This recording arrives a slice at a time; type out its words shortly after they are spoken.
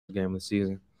game of the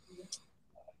season.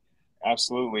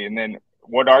 Absolutely. And then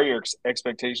what are your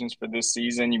expectations for this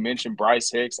season? You mentioned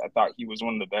Bryce Hicks. I thought he was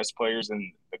one of the best players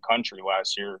in the country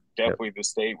last year. Yep. Definitely the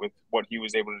state with what he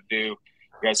was able to do. You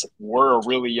guys were a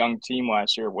really young team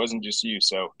last year. It wasn't just you.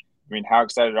 So, I mean, how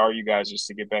excited are you guys just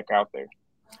to get back out there?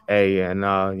 Hey, and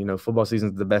football season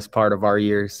is the best part of our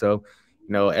year. So,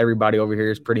 everybody over here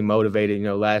is pretty motivated.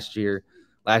 Last year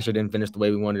didn't finish the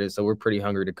way we wanted it, so we're pretty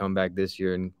hungry to come back this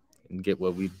year and get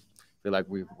what we feel like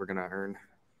we're gonna earn.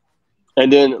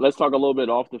 And then let's talk a little bit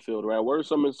off the field, right? What are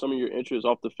some of your interests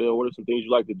off the field? What are some things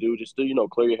you like to do just to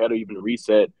clear your head or even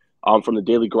reset from the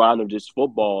daily grind of just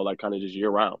football, like kind of just year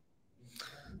round?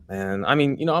 And I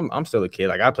mean, I'm still a kid.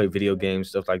 Like I play video games,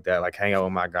 stuff like that. Like hang out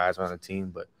with my guys on the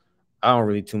team, but I don't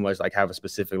really too much like have a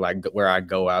specific like where I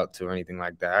go out to or anything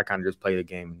like that. I kind of just play the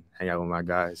game and hang out with my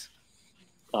guys.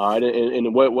 All right,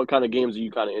 and what kind of games are you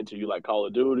kind of into? You like Call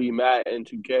of Duty, Madden,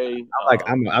 2K?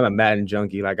 I'm a Madden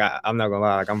junkie. Like I'm not gonna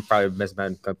lie. Like I'm probably the best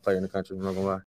Madden player in the country. I'm not gonna lie.